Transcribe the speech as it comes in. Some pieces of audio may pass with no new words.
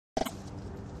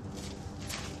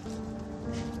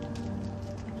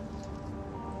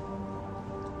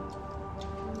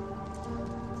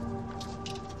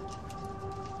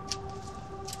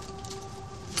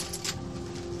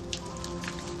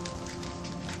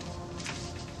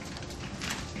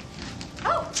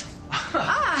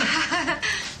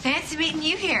meeting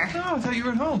you here? Oh, I thought you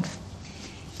were at home.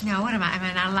 No, what am I? Am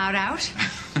I not allowed out?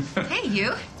 Hey,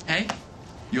 you. Hey,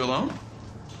 you alone?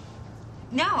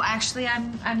 No, actually,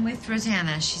 I'm with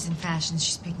Rosanna. She's in fashion.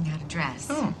 She's picking out a dress.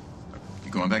 Oh,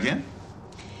 you going back in?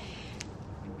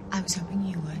 I was hoping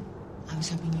you would. I was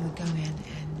hoping you would go in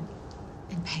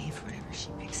and pay for whatever she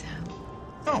picks out.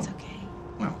 Oh. That's okay.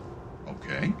 Well,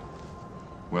 okay.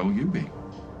 Where will you be?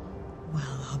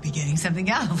 Well, I'll be getting something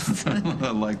else.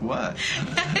 Like what?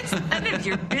 It's none of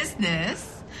your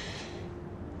business.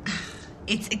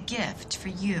 It's a gift for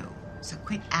you. So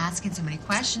quit asking so many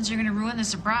questions. You're going to ruin the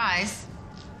surprise.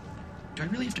 Do I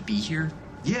really have to be here?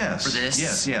 Yes. For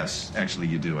this? Yes. Actually,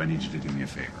 you do. I need you to do me a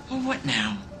favor. Well, what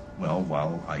now? Well,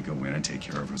 while I go in and take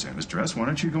care of Rosanna's dress, why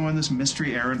don't you go on this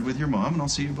mystery errand with your mom, and I'll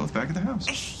see you both back at the house.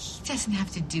 He doesn't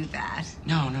have to do that.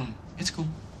 No. It's cool.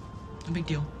 No big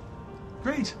deal.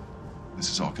 Great. This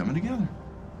is all coming together.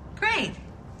 Great.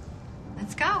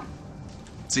 Let's go.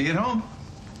 See you at home.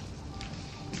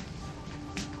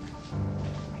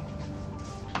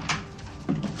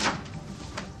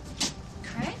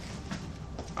 Craig?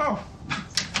 Oh.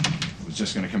 I was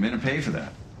just going to come in and pay for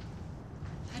that.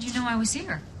 How'd you know I was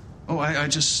here? Oh, I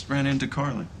just ran into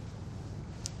Carly.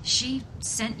 She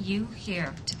sent you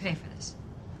here to pay for this.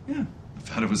 Yeah. I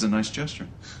thought it was a nice gesture.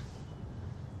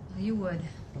 Well, you would.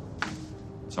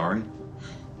 Sorry?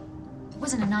 It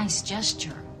wasn't a nice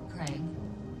gesture, Craig.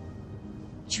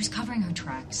 She was covering her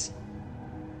tracks.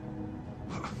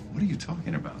 What are you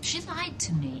talking about? She lied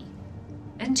to me.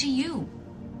 And to you.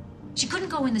 She couldn't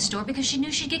go in the store because she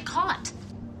knew she'd get caught.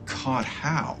 Caught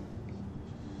how?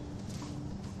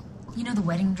 You know the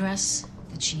wedding dress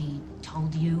that she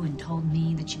told you and told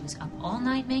me that she was up all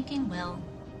night making? Well,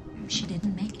 she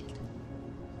didn't make it.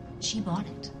 She bought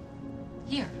it.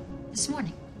 Here, this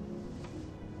morning.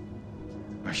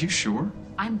 Are you sure?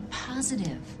 I'm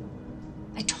positive.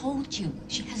 I told you,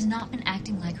 she has not been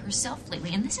acting like herself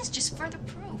lately, and this is just further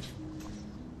proof.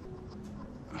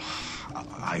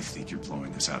 I think you're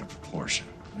blowing this out of proportion.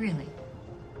 Really?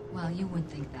 Well, you would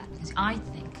think that, because I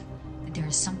think that there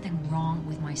is something wrong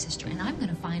with my sister, and I'm going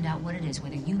to find out what it is,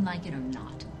 whether you like it or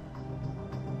not.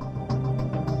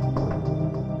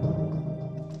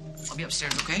 I'll be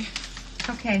upstairs, okay?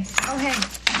 Okay. Oh, hey.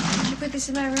 Could you put this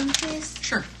in my room, please?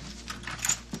 Sure.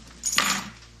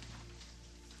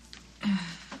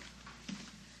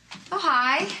 Oh,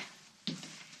 hi.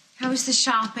 How was the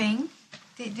shopping?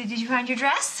 Did you find your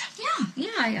dress? Yeah,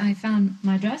 I found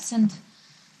my dress and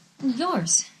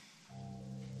yours.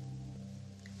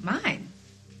 Mine?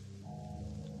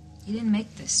 You didn't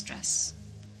make this dress,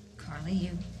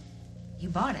 Carly. You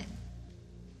bought it.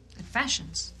 At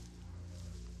Fashions.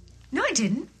 No, I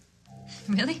didn't.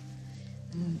 Really?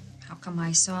 And how come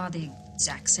I saw the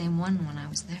exact same one when I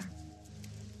was there?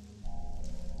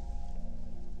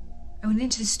 I went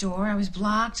into the store. I was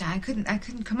blocked. I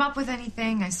couldn't come up with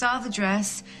anything. I saw the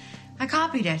dress. I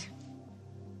copied it.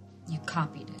 You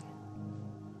copied it.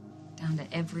 Down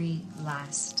to every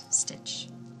last stitch.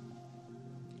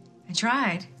 I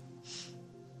tried.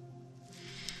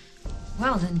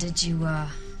 Well, then did you,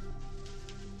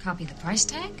 copy the price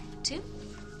tag, too?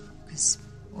 Because,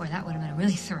 boy, that would have been a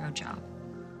really thorough job.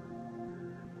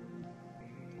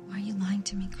 Why are you lying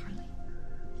to me, Carly?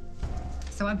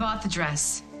 So I bought the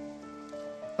dress.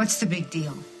 What's the big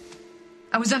deal?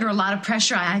 I was under a lot of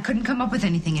pressure. I couldn't come up with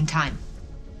anything in time.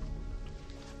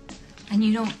 And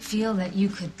you don't feel that you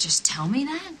could just tell me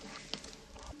that?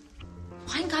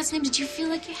 Why in God's name did you feel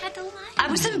like you had to lie? I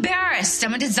was embarrassed.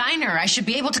 I'm a designer. I should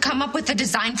be able to come up with a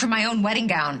design for my own wedding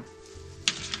gown.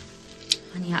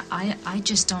 Honey, I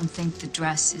just don't think the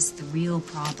dress is the real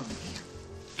problem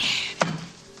here.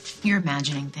 You're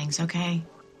imagining things, okay?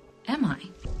 Am I?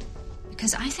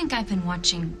 Because I think I've been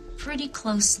watching pretty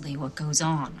closely what goes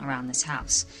on around this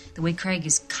house. The way Craig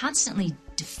is constantly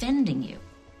defending you.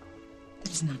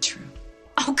 That's not true.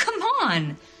 Oh, come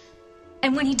on.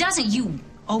 And when he doesn't, you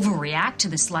overreact to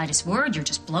the slightest word. You're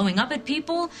just blowing up at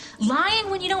people, lying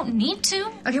when you don't need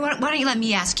to. Okay, why don't you let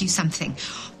me ask you something?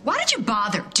 Why did you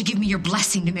bother to give me your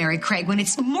blessing to marry Craig when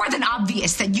it's more than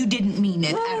obvious that you didn't mean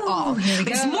it at all?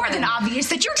 It's more than obvious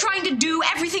that you're trying to do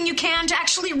everything you can to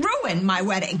actually ruin my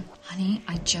wedding. Honey,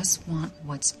 I just want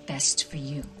what's best for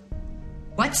you.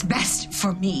 What's best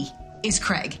for me is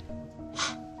Craig.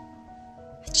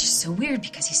 It's just so weird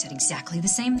because he said exactly the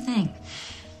same thing.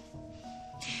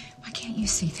 Why can't you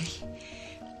see that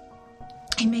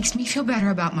he makes me feel better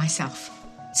about myself?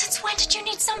 Since when did you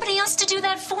need somebody else to do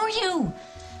that for you?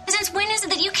 Since when is it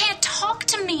that you can't talk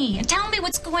to me and tell me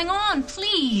what's going on?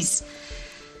 Please.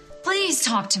 Please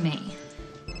talk to me.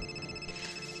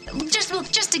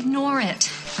 Just ignore it.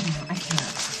 No, I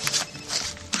can't.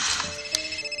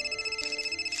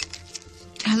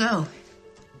 Hello.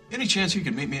 Any chance you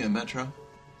could meet me at Metro?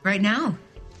 Right now?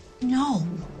 No.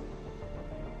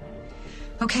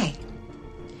 Okay.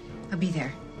 I'll be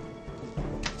there.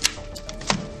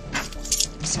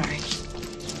 I'm sorry.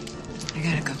 I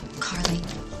gotta go. Carly.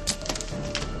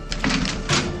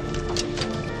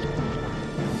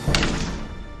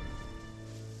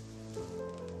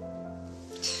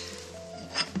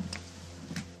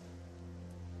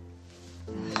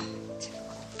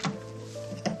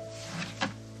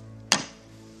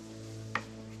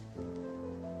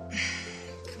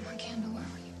 Come on, Kendall, where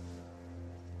are you?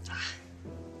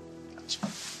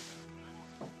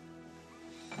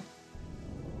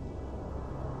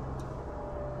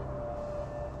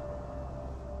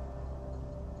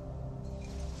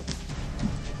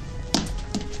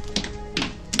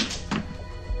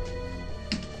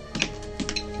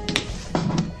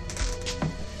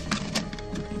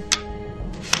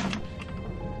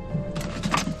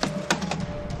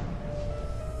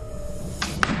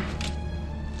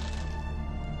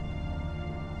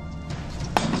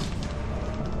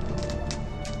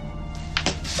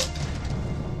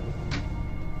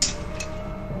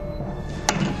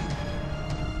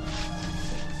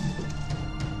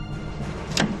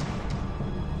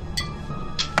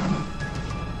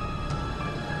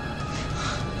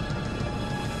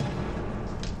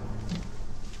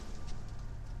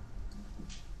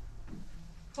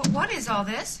 What is all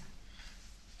this?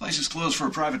 Place is closed for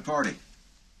a private party.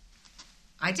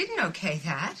 I didn't okay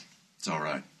that. It's all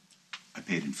right. I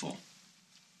paid in full.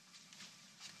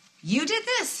 You did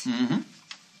this? Mm-hmm.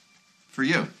 For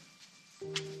you.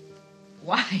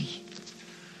 Why?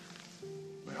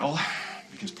 Well,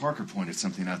 because Parker pointed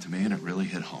something out to me and it really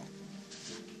hit home.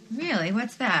 Really?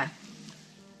 What's that?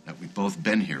 That we've both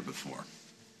been here before.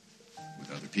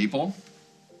 With other people.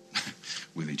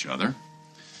 With each other.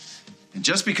 And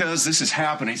just because this is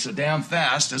happening so damn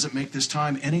fast doesn't make this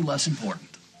time any less important.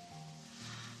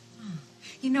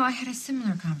 You know, I had a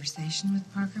similar conversation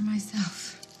with Parker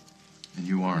myself. And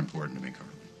you are important to me,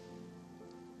 Carly.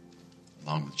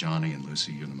 Along with Johnny and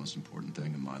Lucy, you're the most important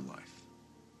thing in my life.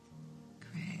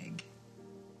 Craig.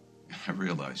 I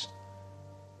realized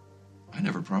I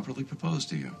never properly proposed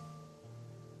to you.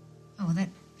 Oh, well, that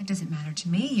doesn't matter to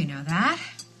me, you know that.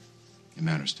 It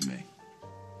matters to me.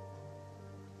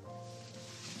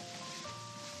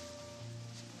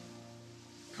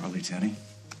 Carly Tenney,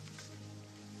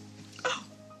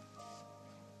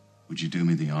 would you do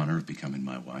me the honor of becoming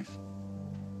my wife?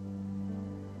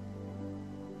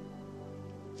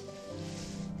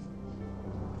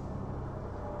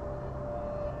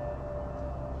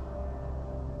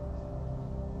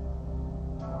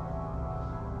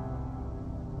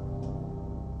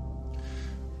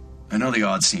 I know the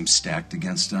odds seem stacked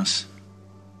against us,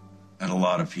 and a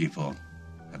lot of people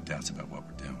have doubts about what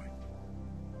we're doing.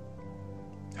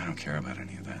 I don't care about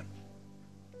any of that.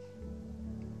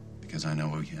 Because I know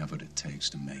we have what it takes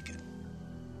to make it.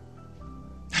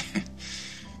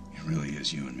 It really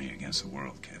is you and me against the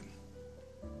world, kid.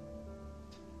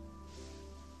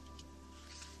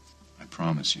 I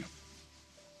promise you,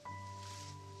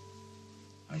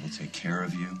 I will take care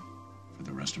of you for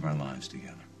the rest of our lives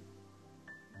together.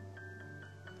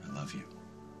 I love you.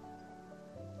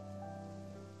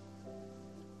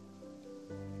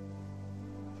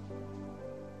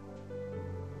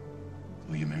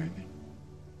 Will you marry me?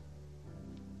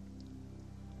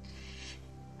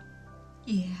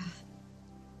 Yeah.